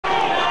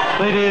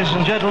Ladies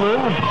and gentlemen,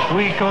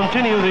 we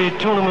continue the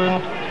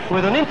tournament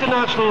with an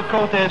international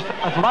contest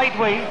at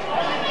lightweight,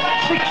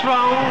 6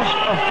 rounds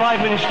of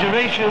 5 minutes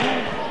duration,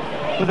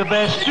 with the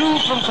best 2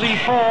 from 3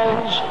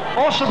 falls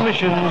or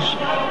submissions,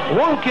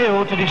 1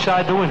 KO to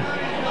decide the winner.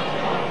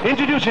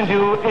 Introducing to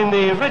you in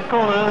the red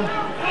corner,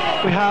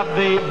 we have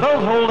the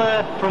belt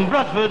holder from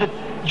Bradford,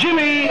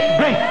 Jimmy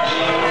Briggs.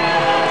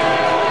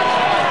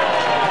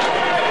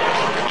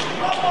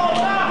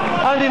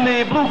 And in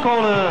the blue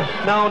corner,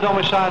 now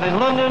domiciled in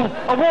London,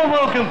 a warm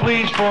welcome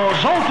please for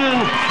Zoltan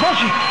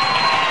Boscik.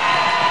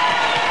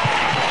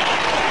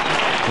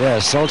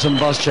 Yes, Zoltan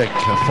Boscik,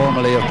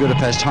 formerly of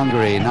Budapest,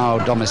 Hungary, now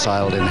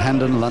domiciled in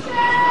Hendon,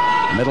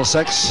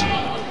 Middlesex,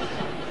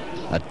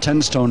 at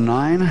 10 stone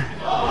 9.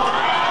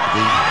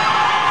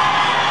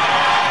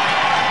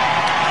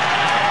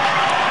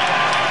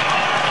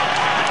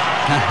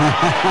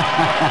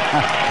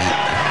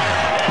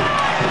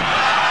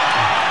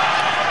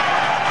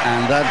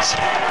 And that's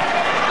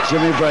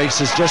Jimmy Briggs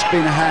has just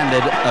been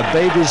handed a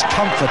baby's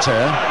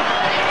comforter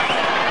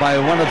by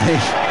one of the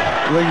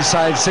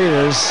ringside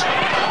seaters.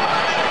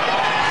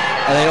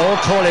 And they all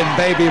call him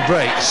Baby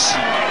Briggs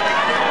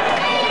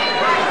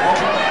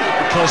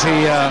because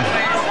they'll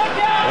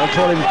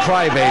call him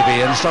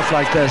Crybaby and stuff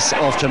like this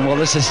often. Well,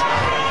 this is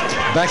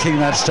backing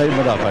that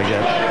statement up, I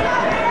guess.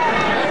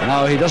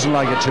 No, he doesn't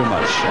like it too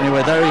much.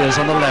 Anyway, there he is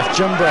on the left,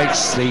 Jim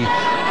Briggs, the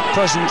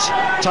present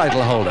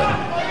title holder.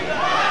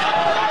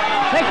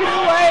 Take it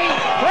away,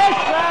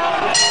 first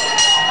round.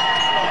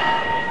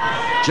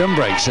 Jim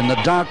Briggs in the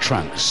dark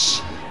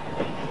trunks,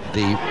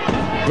 the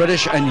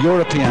British and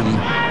European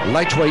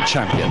lightweight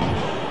champion,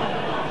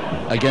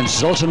 against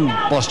Zoltan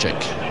Boscik,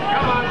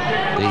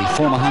 the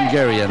former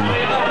Hungarian,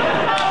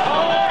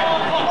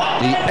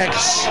 the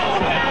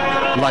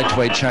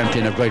ex-lightweight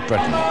champion of Great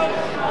Britain.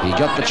 He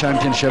got the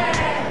championship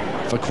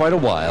for quite a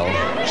while,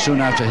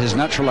 soon after his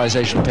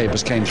naturalization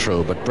papers came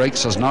through, but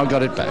Briggs has now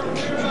got it back.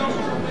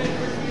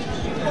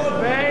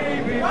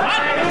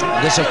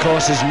 This, of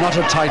course, is not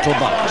a title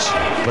bout,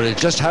 but it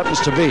just happens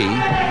to be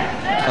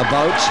a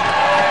bout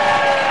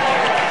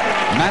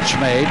match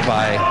made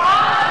by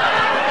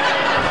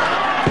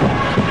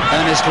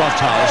Ernest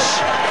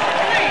Lofthouse.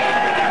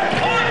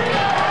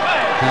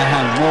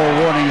 And more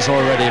warnings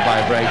already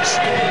by Briggs.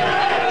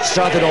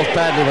 Started off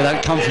badly with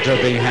that comforter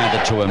being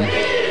handed to him.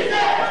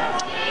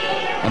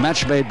 A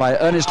match made by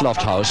Ernest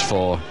Lofthouse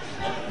for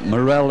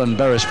Morrell and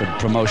Beresford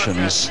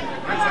Promotions.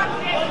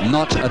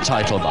 Not a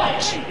title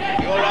bout,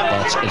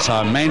 but it's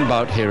our main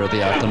bout here of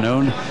the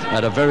afternoon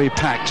at a very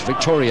packed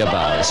Victoria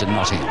Bars in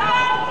Nottingham.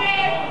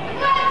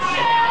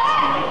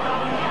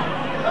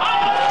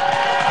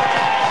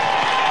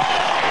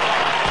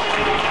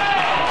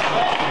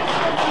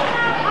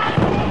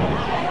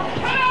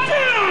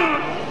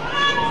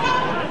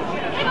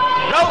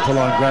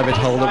 Full-on grab-it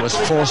hold that was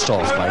forced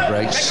off by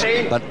Briggs,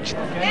 but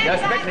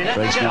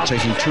Briggs not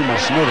taking too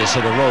much notice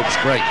of the ropes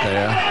break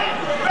there.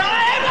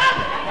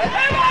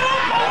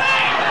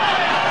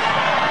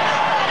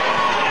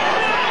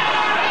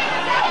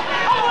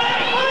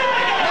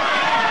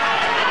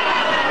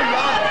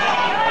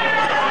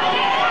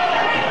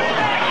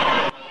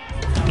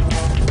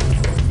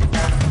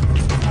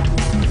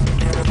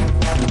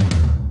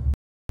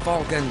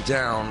 Falcon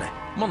Down,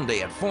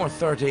 Monday at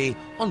 4:30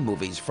 on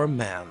Movies for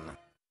Men.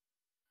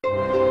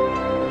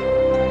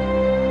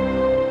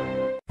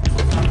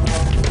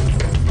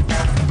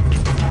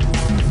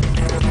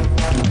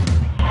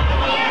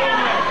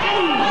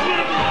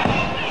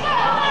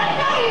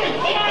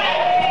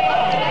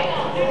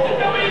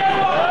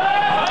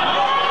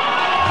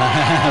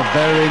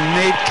 Very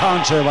neat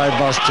counter by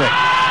Boscik.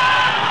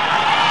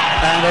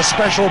 And a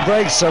special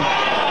Briggs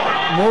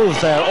move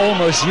there,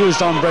 almost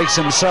used on Briggs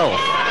himself.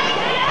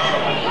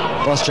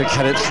 Boscik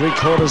had it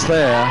 3/4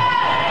 there.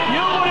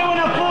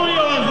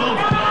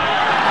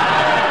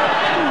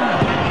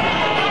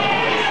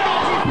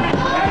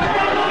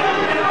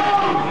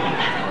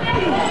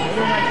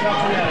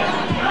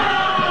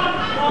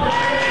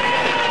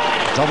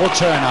 Double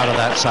turn out of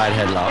that side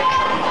headlock.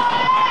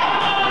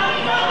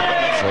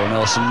 For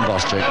Nelson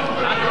Boscik.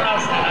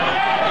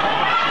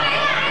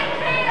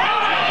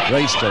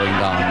 Briggs going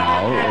down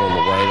now all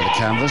the way to the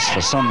canvas for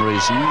some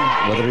reason.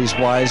 Whether he's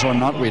wise or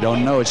not, we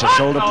don't know. It's a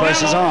shoulder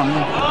press is on.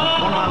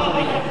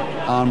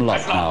 Arm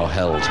lock now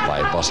held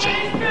by Boscik.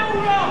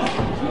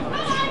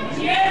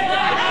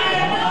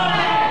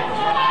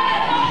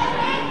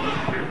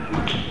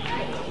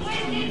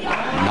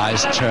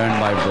 Nice turn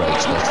by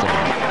Briggs. That's the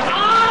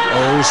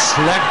oh,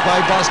 slapped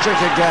by Boscik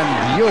again.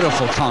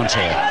 Beautiful counter.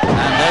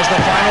 And there's the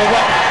final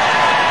whip.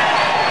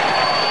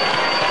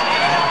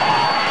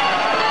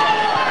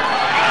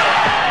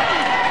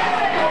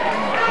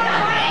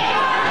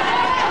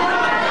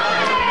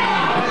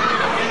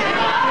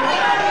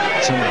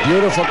 Some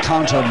beautiful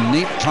counter,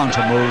 neat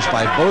counter moves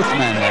by both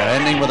men there,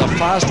 ending with a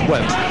fast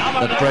whip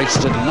that Briggs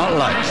did not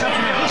like.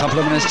 A couple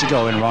of minutes to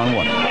go in round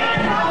 1.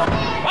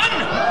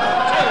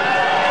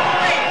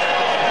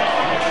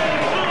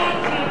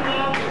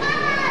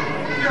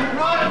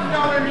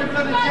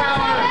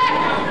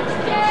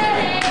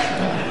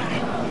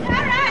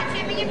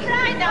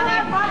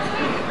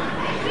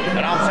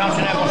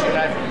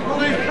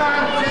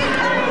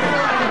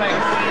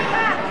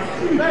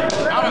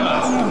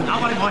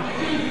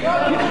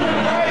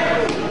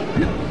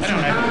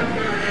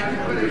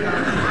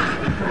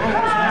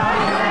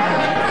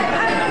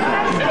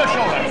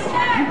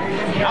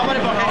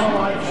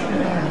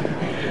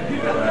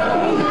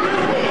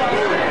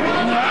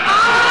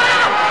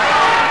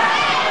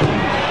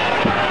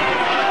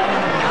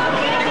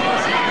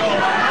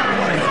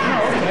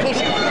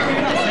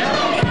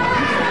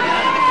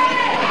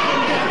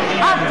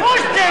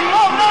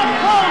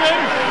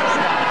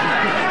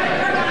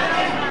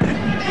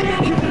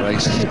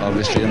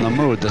 obviously in the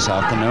mood this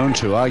afternoon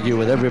to argue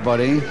with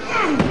everybody,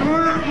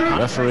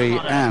 referee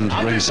and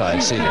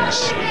ringside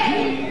seaters.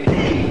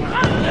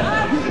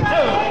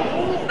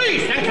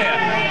 Please, stand clear.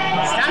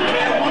 Stand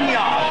clear, 1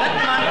 yard. Let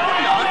the man 1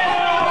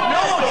 yard.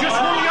 No, just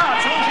 1 yard.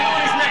 Someone's hit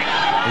on his neck.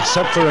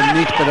 Except for a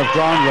neat bit of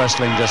ground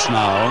wrestling just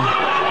now,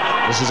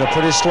 this is a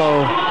pretty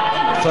slow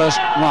first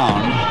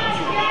round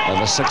of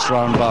a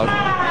 6-round bout.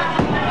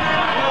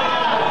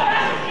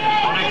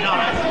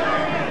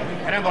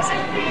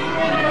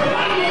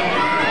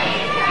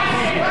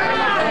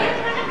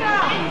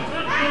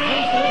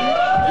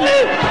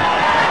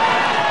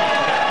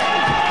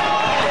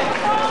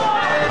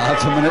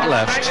 Half a minute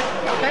left.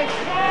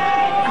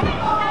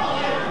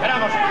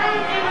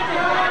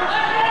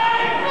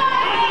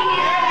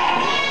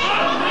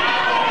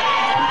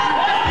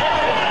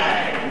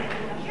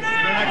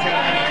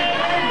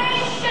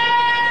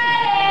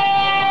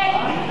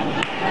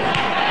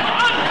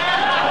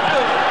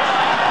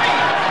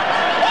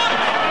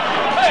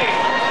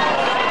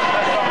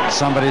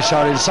 Somebody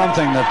shouted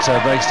something that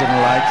Breaks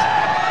didn't like.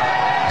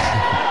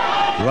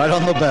 Right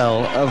on the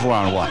bell of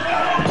round 1.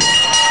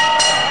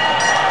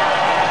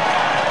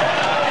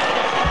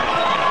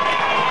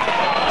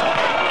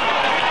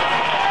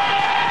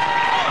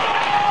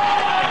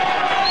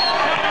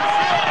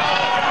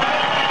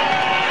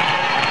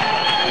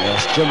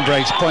 Yes, Jim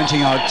Breaks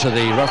pointing out to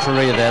the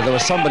referee there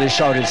was somebody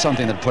shouted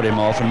something that put him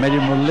off and made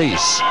him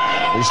release.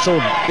 He's still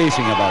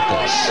beefing about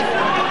this.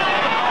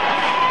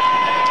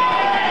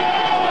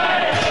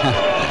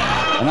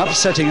 An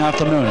upsetting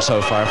afternoon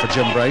so far for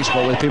Jim Breaks,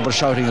 but with people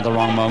shouting at the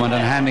wrong moment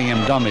and handing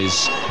him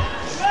dummies.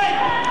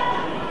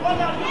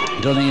 I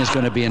don't think he's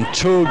going to be in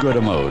too good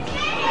a mood.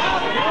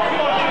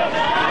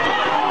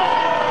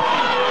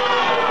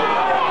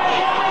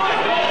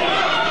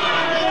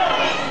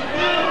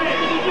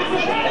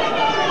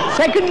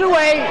 Seconds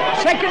away,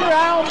 second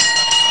round.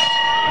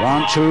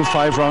 Round 2,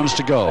 5 rounds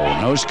to go.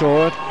 No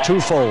score, 2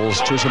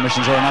 falls, 2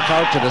 submissions or a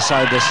knockout to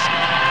decide this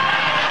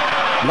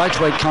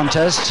lightweight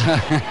contest.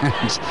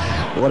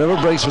 Whatever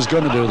Breaks was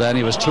going to do then,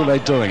 he was too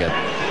late doing it.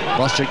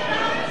 Boscik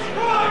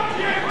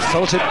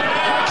felt it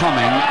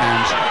coming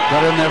and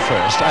got in there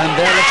first. And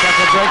there looks like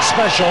a Breaks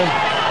special.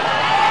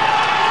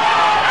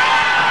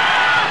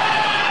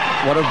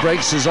 One of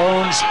Breaks'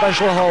 own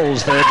special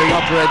holds there being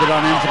operated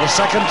on him for the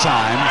second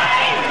time.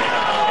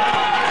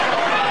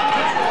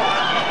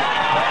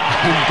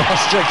 And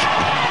Boscik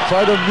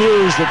quite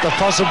amused at the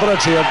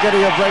possibility of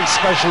getting a Breaks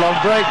special on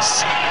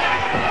Breaks.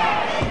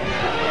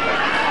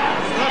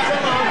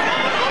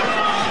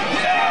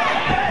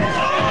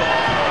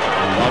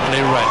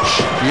 Wrench,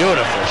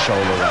 beautiful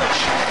shoulder wrench.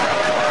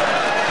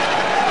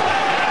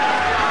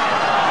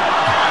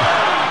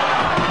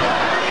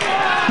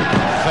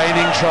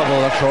 Feigning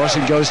trouble, of course,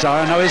 and goes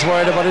down. Now he's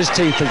worried about his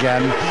teeth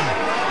again.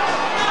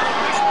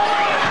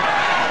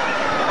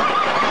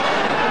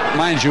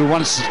 Mind you,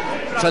 once,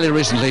 fairly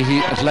recently,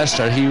 at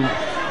Leicester, he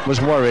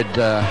was worried,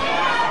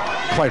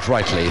 quite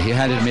rightly. He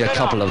handed me a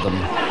couple of them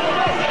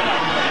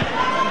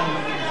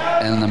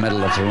in the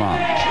middle of the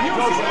round.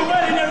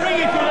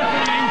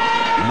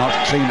 Not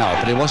clean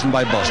out, but it wasn't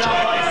by Boston.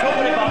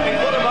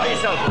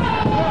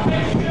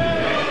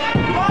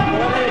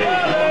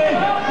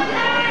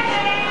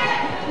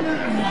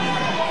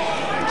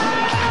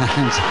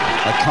 And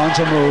a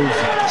counter move,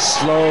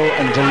 slow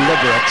and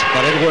deliberate,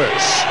 but it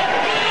works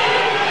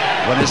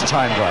when it's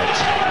timed right.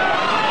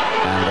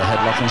 And a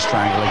headlock and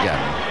strangle again.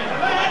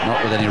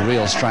 Not with any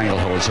real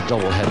stranglehold, it's a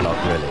double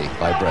headlock really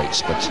by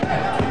Breaks, but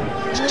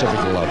it's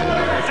typical of him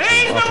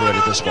to operate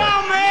it this way.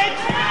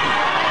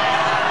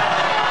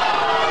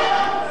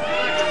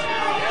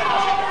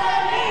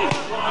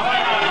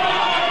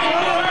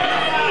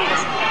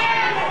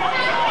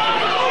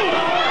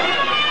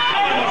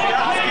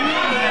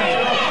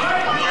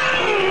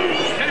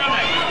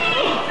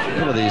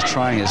 He's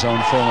trying his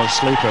own form of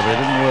sleeper, but it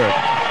didn't work.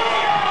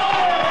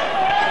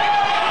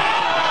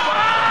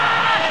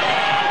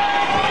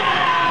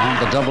 And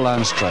the double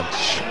arm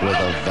stretch with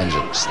a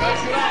vengeance there.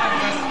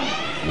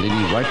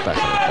 Leaning right back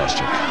at it,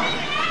 Boscik.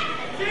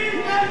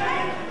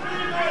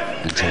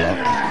 Interlock.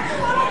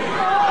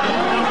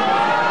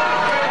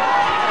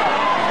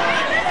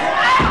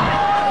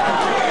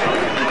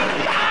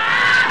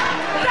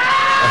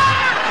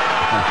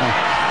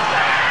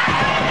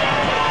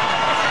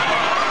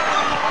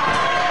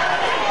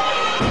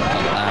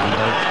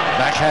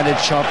 Backhanded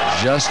chop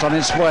just on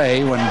its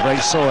way when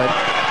Breaks saw it.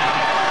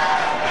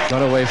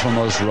 Got away from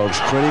those ropes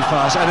pretty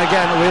fast. And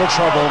again, real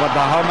trouble, but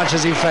now how much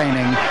is he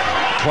feigning?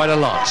 Quite a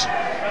lot.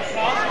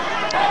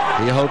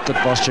 He hoped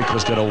that Boscik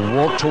was going to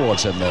walk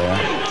towards him there.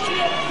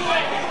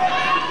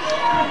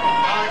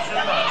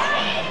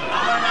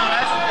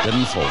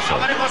 Didn't fall for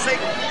it.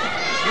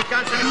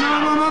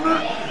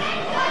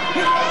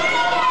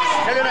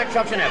 Tell your next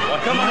option ever.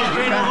 Come on, he's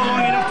been over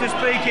long enough to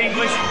speak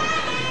English.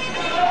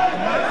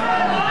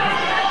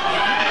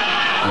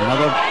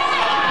 Another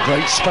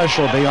great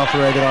special being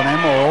operated on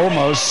him, or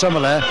almost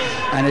similar,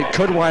 and it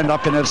could wind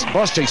up in a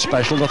Boscik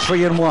special, the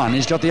 3-in-1.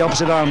 He's got the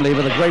opposite arm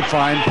lever, the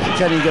grapevine.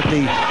 Can he get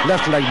the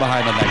left leg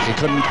behind the neck? He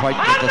couldn't quite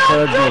get the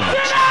third movement.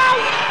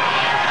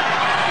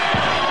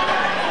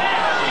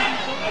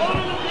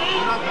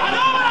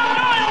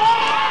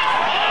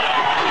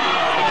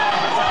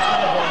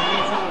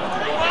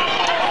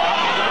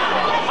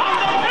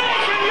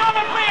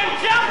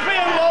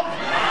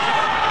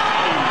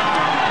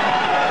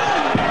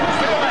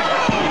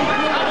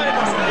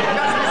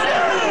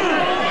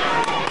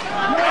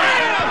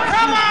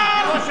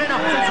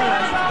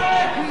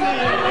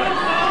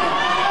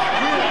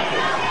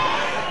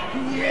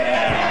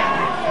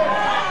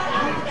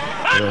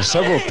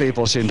 Several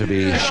people seem to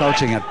be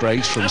shouting at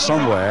Breaks from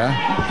somewhere,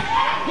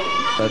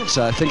 but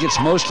I think it's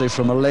mostly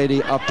from a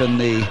lady up in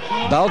the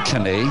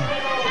balcony.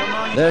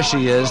 There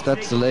she is.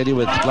 That's the lady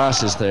with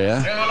glasses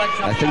there.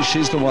 I think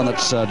she's the one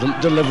that's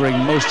delivering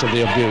most of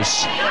the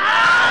abuse.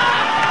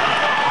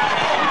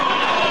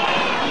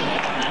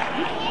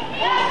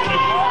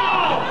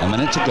 A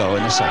minute to go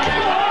in the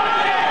second.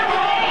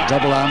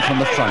 Double arm from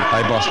the front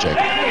by Boscik.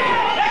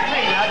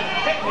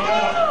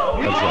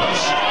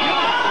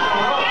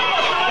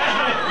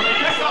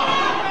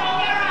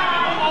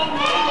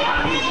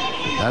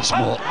 That's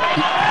more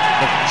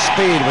the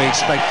speed we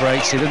expect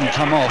Breaks. He didn't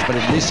come off, but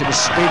at least it was a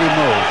speedy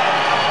move.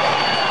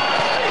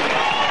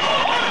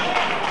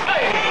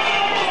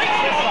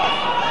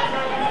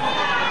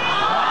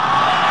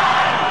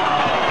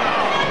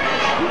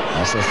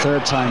 That's the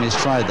third time he's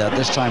tried that.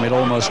 This time it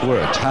almost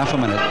worked. Half a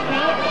minute.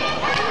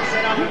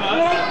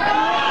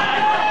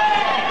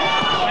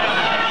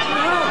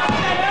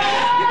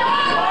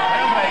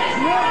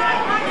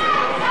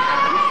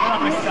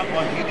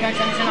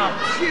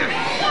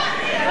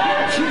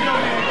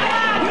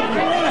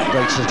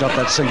 Breaks has got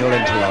that single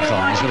interlock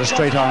on. He's got a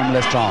straight arm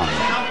lift on.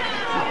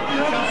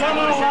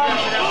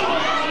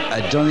 I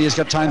don't think he's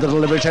got time to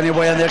deliver it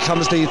anyway, and there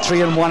comes the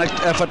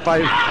 3-in-1 effort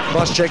by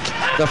Boscik,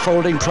 the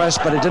folding press,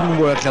 but it didn't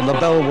work, and the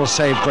bell will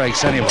save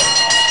Breaks anyway.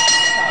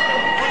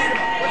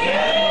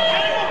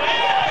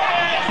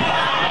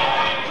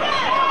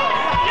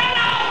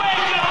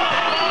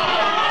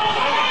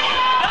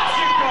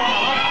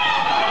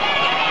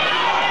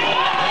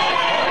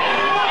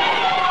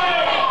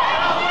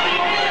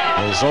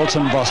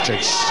 Zoltan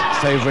Boscik's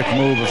favorite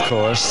move, of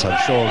course. I'm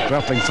sure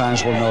grappling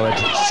fans will know it.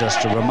 It's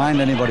just to remind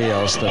anybody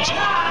else that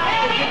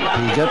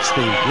he gets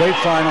the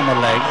grapevine on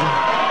the leg,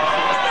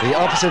 the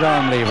opposite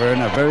arm lever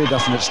in a very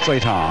definite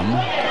straight arm,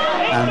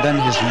 and then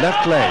his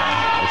left leg,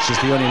 which is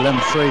the only limb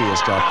free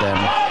he's got then,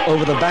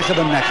 over the back of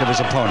the neck of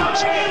his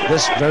opponent.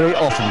 This very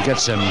often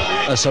gets him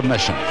a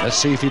submission. Let's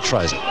see if he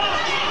tries it.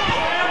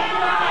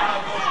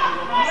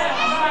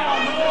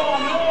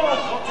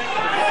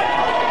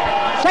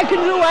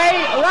 Seconds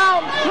away,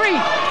 round 3.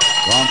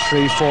 Round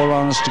 3, 4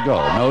 rounds to go.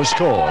 No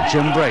score.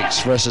 Jim Breaks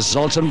versus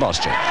Zoltan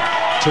Boscik.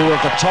 Two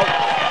of the top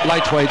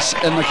lightweights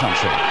in the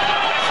country.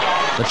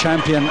 The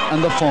champion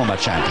and the former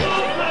champion.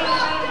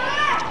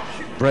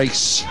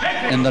 Breaks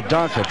in the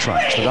darker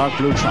trunks, the dark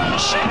blue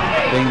trunks,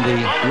 being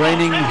the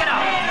reigning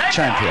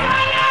champion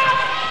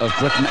of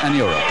Britain and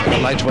Europe in the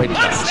lightweight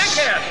class,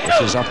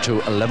 which is up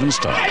to 11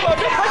 stone.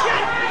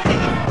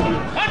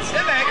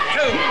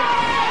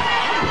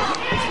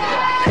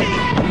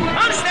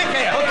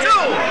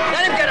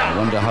 I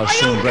wonder how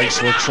soon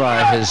Breaks will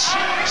try his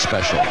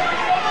special.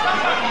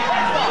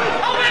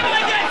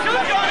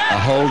 A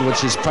hold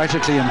which is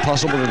practically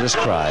impossible to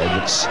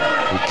describe.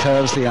 He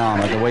curves the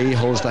arm, and the way he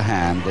holds the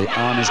hand, the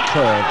arm is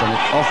curved, and it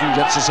often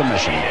gets a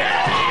submission. The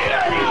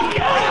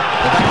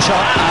back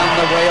chop and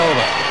the way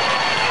over.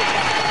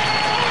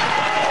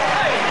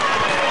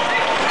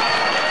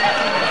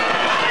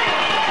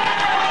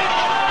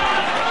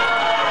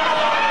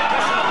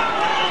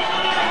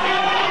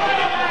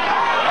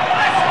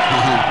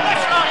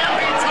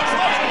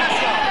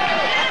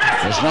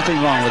 There's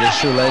nothing wrong with his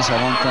shoelace, I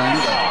don't think,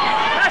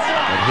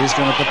 but he's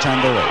going to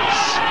pretend there is.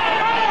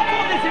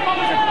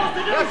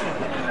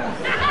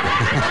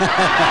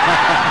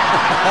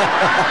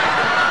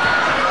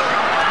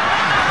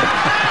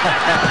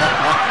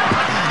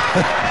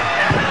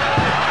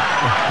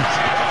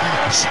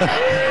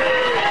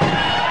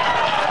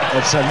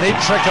 It's a neat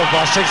trick of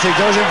Boscik's. He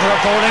goes in for a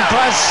folding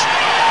press,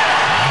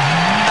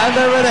 and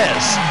there it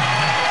is.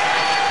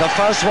 The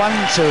first one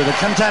to the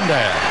contender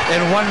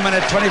in 1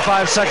 minute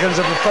 25 seconds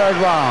of the third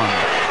round.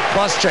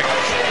 Boscik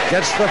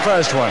gets the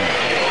first one.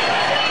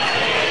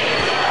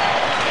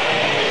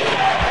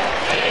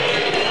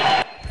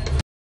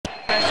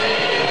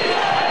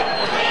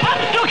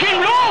 I'm stuck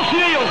in rolls,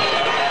 Neil.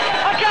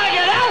 I can't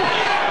get out.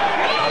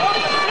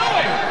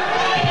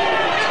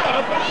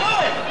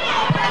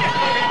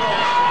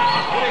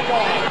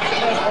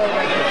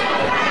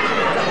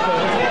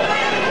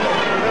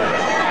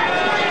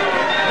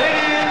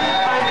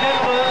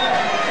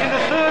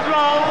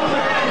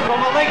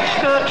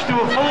 To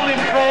a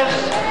folding press,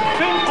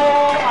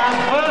 pinfall and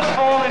first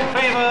fall in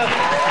favour.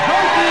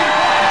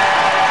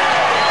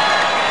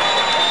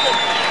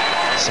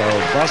 So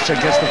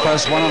Boscik gets the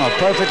first one on a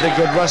perfectly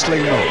good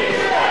wrestling move.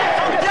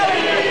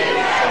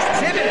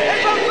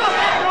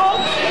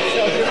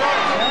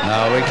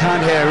 No, we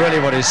can't hear really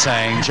what he's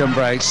saying. Jim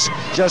Breaks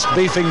just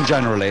beefing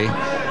generally.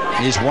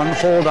 He's one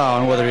fall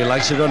down whether he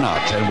likes it or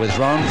not, and with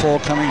round 4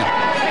 coming up.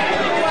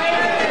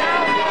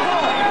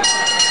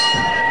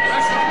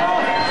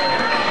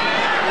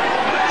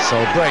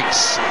 So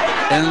Breaks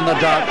in the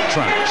dark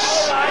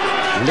trunks,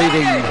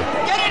 leading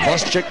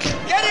Boscik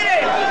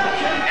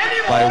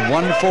by 1-0.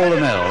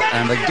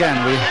 And again,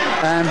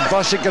 and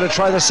Boscik going to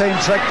try the same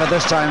trick, but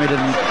this time it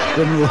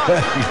didn't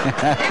work.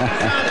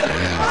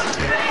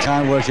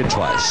 Can't work it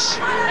twice.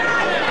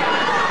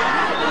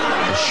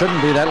 It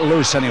shouldn't be that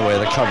loose anyway,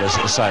 the covers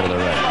at the side of the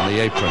ring, on the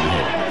apron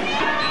here.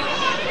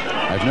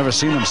 I've never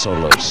seen them so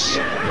loose.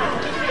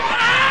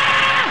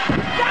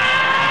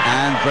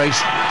 And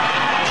Breaks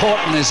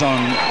caught in his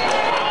own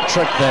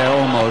trick there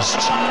almost.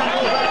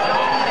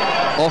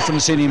 Often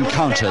seen him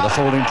counter the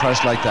folding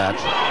press like that.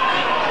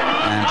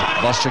 And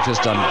Boscik has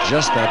done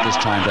just that this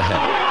time to him.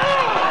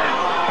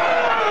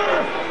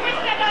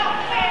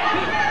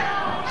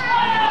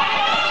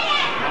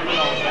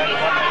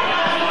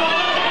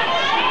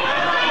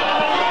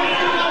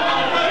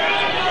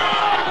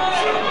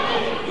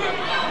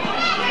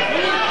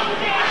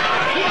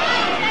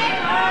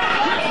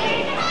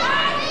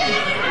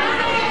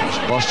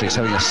 Boscik's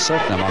having a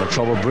certain amount of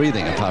trouble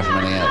breathing apart from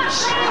anything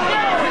else.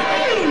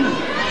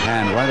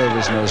 Hand right over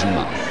his nose and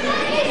mouth.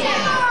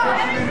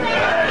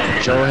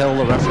 Joe Hill,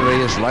 the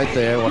referee, is right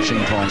there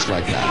watching points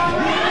like that.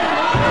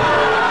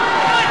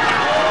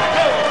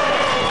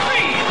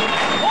 3,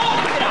 4,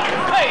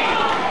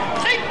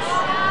 6,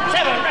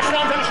 7, rest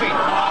on the street.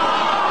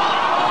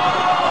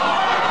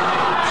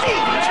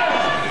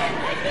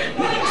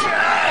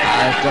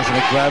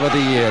 Definite grab of the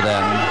year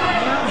then.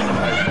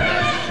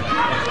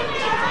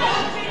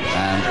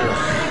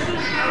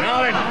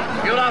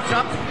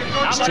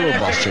 Still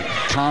Boscik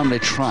calmly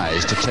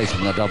tries to take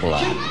him the double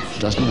arm.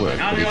 Doesn't work,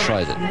 but he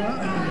tried it. And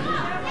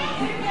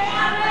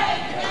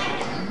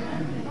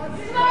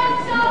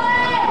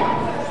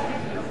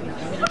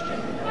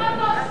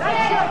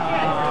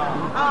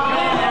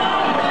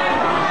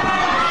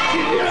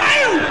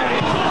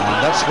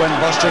that's when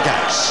Boscik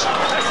acts.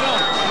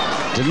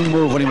 Didn't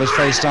move when he was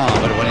face down,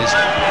 but when he's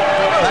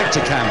back to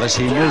canvas,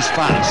 he moves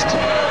fast.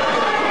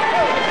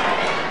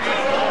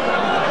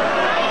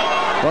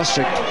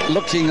 Boscik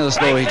looking as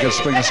though he could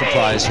spring a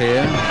surprise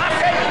here.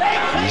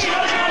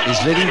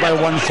 He's leading by 1-4,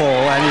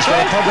 and he's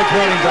got a public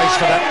warning Breaks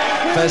for that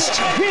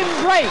first.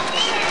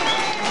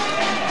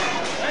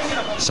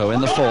 So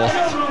in the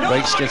 4th,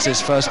 Breaks gets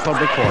his first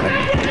public warning.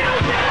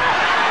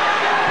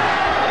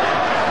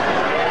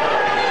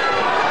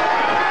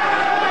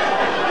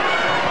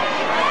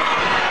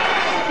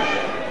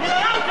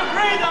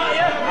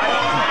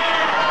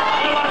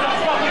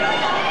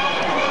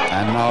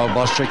 And now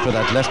Boscik with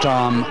that left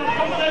arm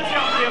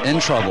in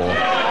trouble,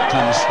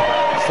 comes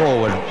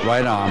forward,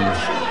 right arm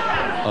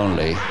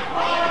only.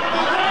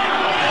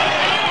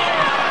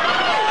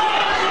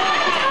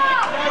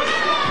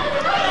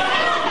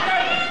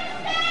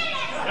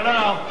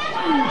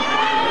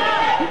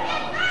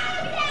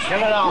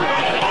 Still it on.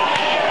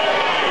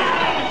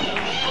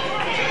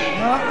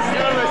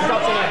 Still on wrist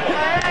stops tonight.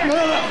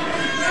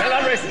 Still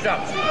on wrist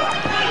stops.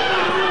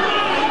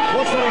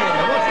 What's wrong?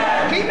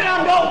 Keep it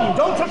on Dalton.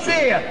 Don't touch the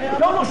ear.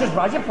 Don't look as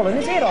bright. You're pulling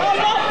his ear off. I'm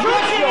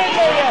not touching it,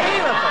 do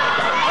you?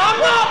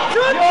 I'm not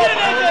touching it, do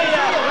you?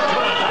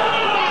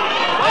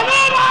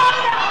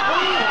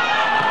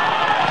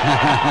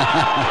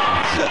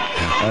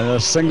 And a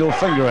single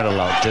finger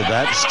interlock did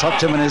that.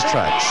 Stopped him in his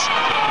tracks.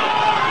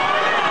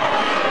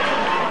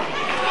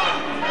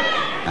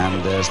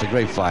 And there's the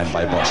grapevine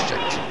by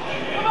Boscik.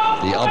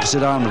 The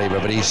opposite arm lever,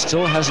 but he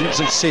still hasn't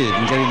succeeded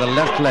in getting the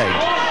left leg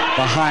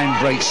behind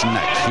Breaks'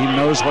 neck. He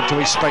knows what to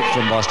expect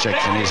from Boscik,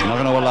 and he's not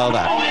going to allow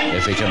that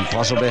if he can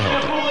possibly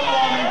help it.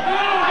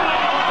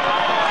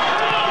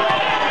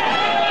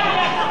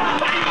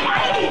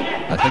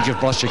 I think if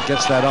Boscik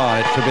gets that on,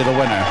 it could be the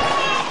winner.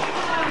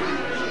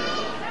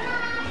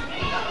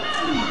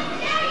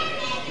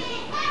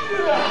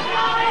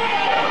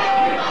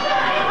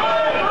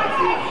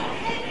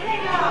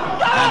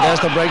 And there's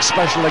the Breaks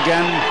special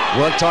again.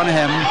 Worked on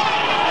him,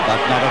 but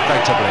not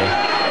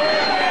effectively.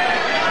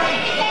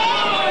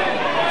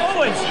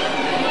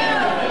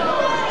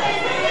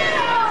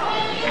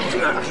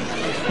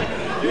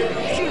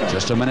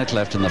 Just a minute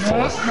left in the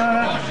 4th.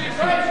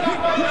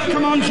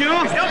 Come on,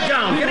 Joe. Stop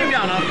down. Get him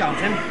down. I'll count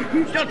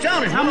him. Stop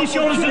down. How many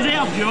shoulders does he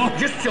have, Joe?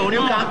 Just showing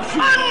him count.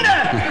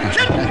 Under!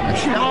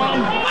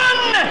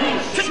 Under!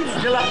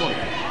 Still that one.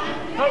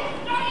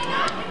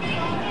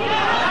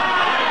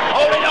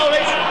 Hold it, hold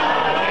it.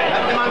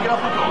 Let the man get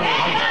off the floor.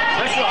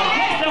 That's right.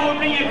 Next time we'll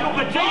bring you a cup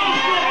of tea.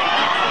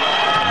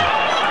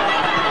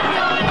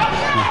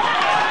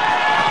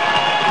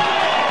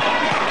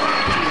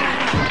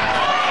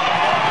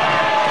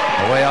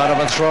 Way out of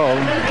a throw.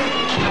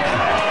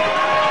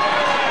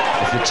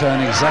 If you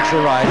turn exactly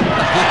right.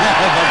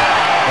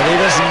 but he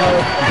doesn't know.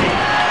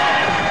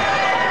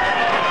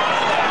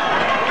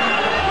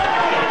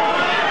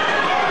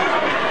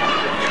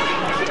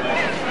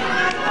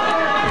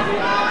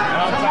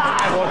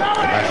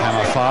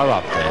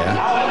 up there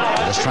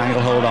with a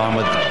stranglehold on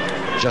with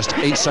just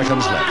 8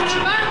 seconds left.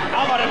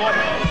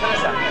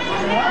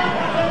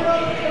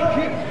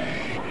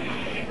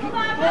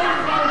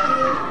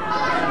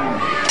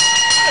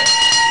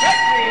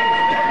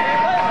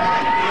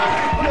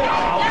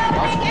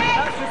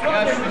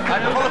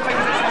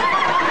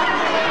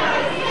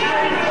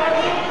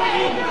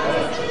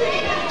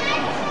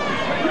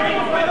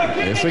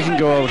 If we can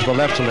go over to the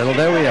left a little,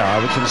 there we are.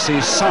 We can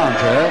see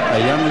Sandra, a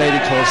young lady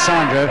called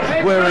Sandra,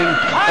 wearing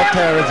a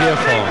pair of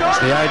earphones.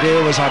 The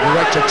idea was our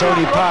director,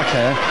 Tony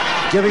Parker,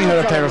 giving her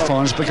a pair of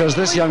phones because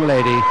this young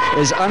lady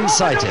is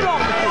unsighted.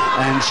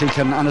 And she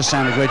can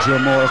understand a great deal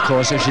more, of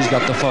course, if she's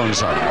got the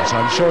phones on. So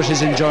I'm sure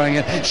she's enjoying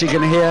it. She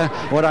can hear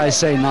what I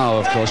say now,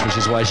 of course, which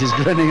is why she's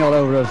grinning all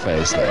over her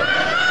face there.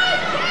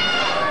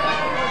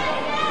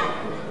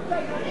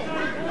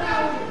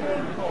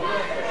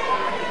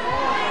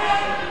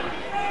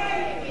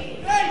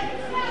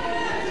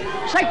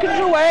 Seconds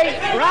away,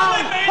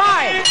 round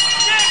 5.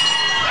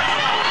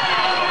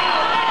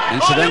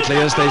 Incidentally,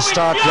 as they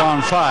start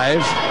round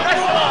 5,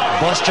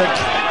 Boscik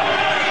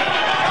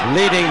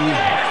leading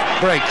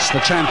Breaks, the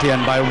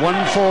champion, by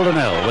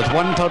 1-0 with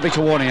 1 public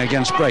warning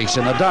against Breaks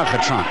in the darker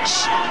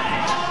trunks.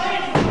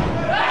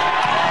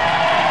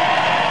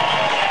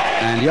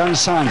 And young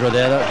Sandra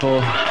there,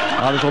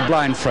 our little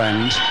blind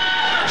friend,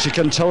 she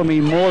can tell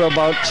me more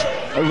about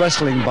a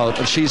wrestling bout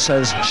that she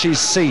says she's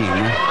seen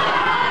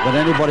than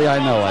anybody I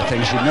know. I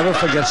think she never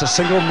forgets a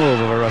single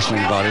move of a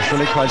wrestling bout. It's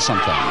really quite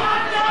something.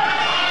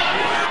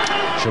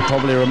 She'll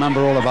probably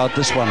remember all about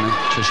this one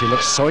because she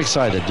looks so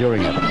excited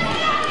during it.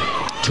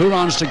 2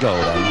 rounds to go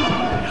then,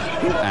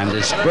 and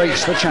it's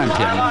Breaks the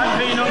champion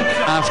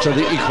after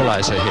the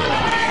equalizer here.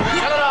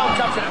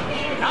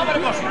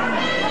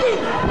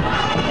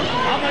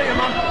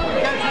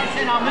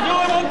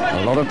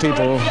 A lot of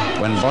people,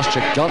 when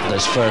Boscik got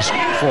this first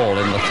fall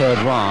in the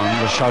 3rd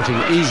round, were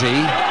shouting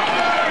easy,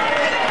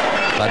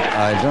 but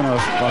I don't know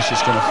if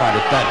Boscik's going to find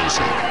it that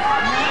easy.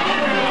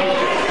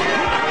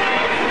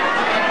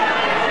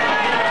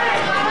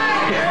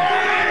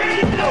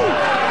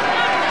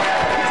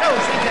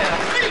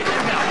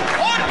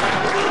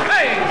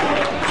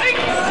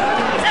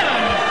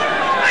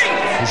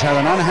 He's had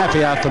an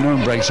unhappy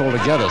afternoon, Breaks,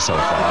 altogether so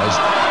far.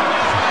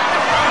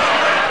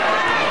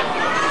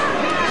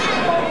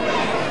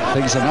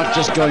 Things are not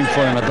just going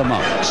for him at the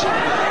moment.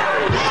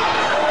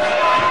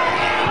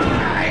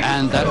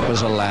 And that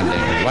was a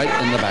landing right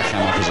in the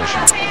backhammer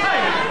position.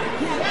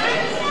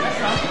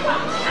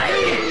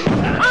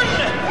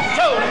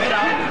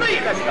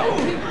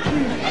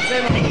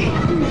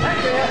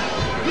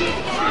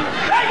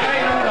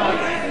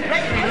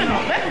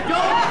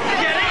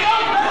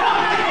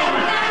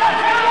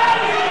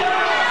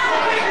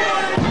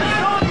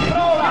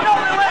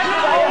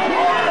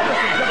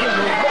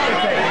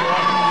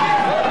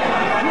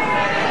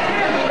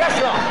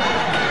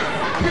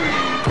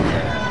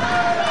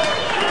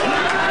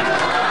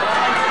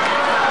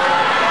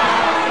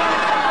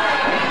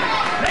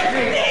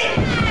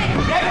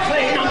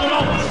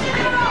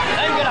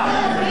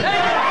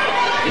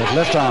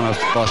 Left arm of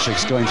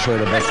Boscik's going through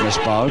it a bit in this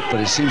bout, but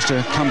it seems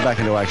to come back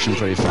into action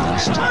pretty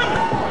fast.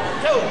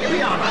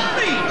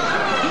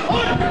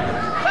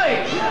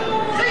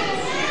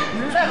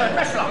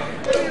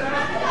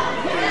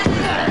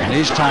 And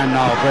each time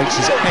now Breaks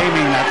is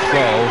aiming that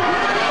throw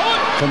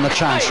from the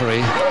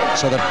chancery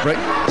so that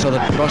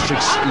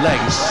Boscik's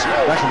legs,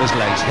 back of his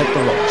legs, hit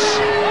the ropes.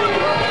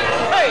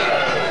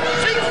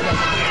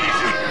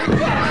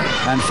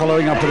 And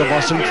following up with a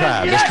Boston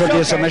Crab. This could be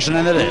a submission,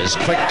 and it is.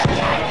 Quick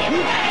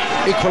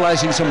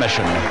equalizing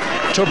submission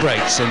to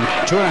Breaks in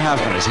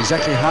 2.5 minutes,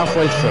 exactly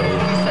halfway through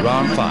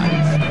round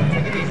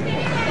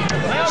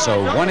 5.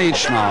 So 1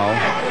 each now,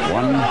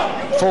 1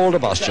 fall to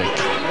Boscik,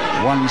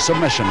 1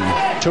 submission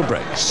to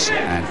Breaks,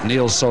 and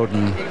Neil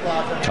Soden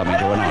coming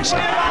to announce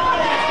it.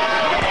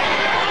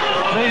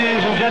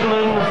 Ladies and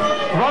gentlemen,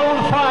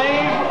 round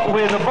 5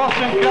 with the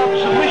Boston Crab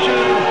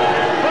submission.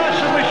 First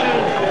submission.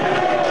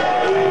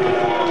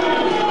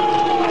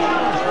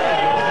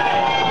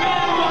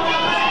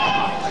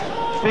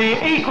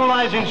 The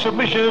equalizing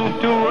submission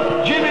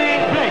to Jimmy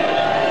Breaks.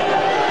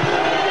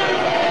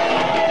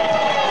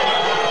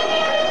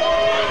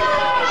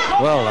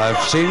 Well,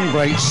 I've seen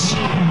Breaks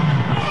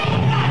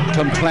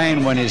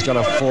complain when he's got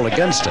a fall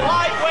against him,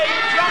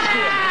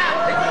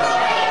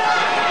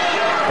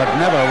 but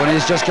never when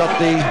he's just got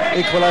the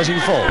equalizing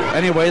fall.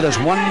 Anyway, there's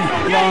 1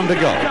 round to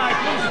go.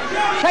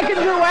 Seconds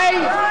away,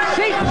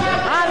 6,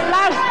 and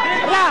last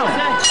round.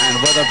 And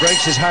whether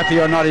Breaks is happy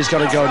or not, he's got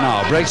to go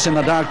now. Breaks in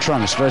the dark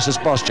trunks versus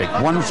Boscik.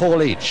 1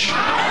 fall each.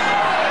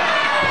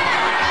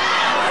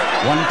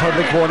 1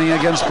 public warning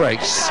against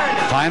Breaks.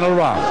 Final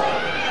round.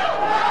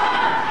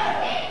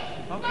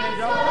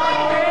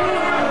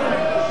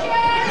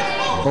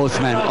 Both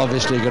men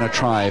obviously going to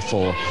try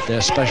for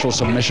their special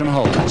submission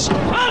holds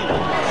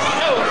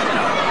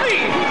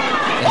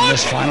in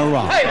this final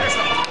round.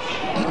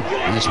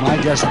 And it's my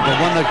guess that the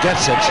one that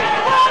gets it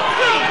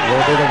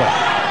will be the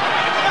winner.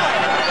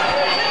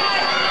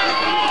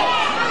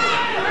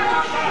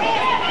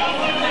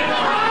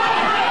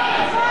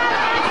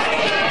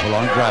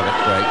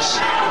 Breaks.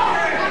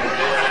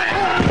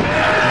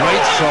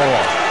 Great throw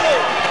off.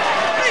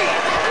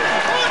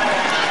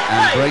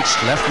 And Breaks'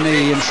 left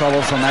knee in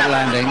trouble from that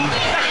landing.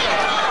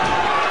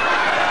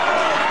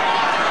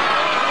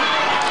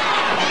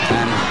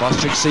 And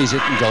Boscik sees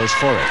it and goes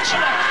for it.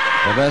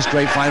 Reverse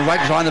grapevine right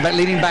behind the back,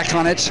 leaning back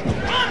on it,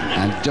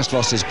 and just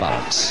lost his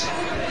balance.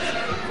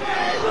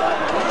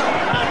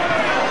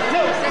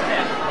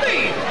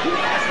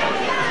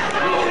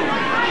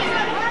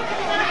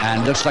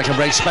 And looks like a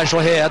break special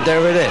here.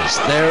 There it is.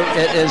 There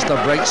it is, the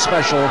break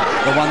special,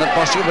 the one that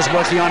Boscik was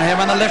working on him,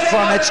 and the lift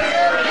from it.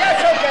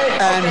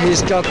 And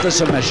he's got the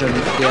submission.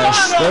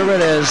 Yes, there it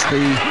is,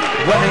 the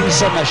winning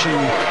submission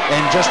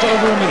in just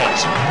over a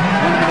minute.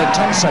 1 minute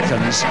 10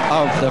 seconds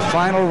of the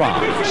final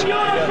round.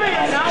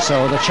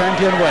 So the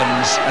champion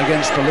wins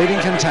against the leading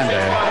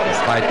contender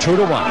by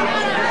 2-1.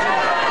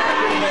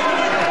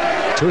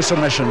 2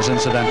 submissions,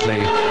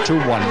 incidentally, to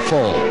 1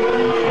 fall.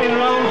 In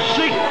round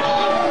 6,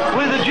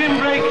 with the gym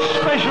break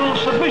special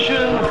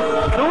submission,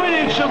 the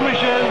winning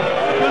submission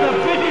to the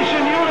British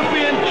and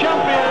European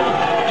champion,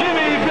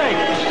 Jimmy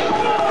Breaks.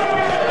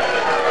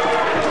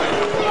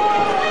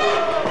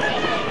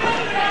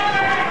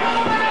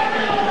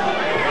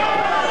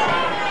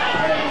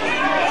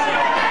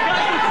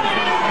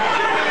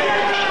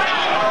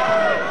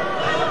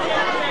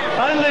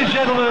 And ladies and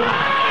gentlemen,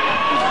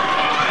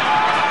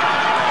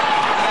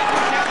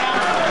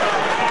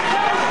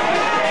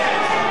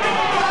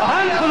 a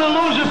hand for the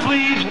loser,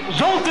 please,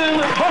 Zoltan,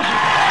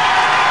 Boscik.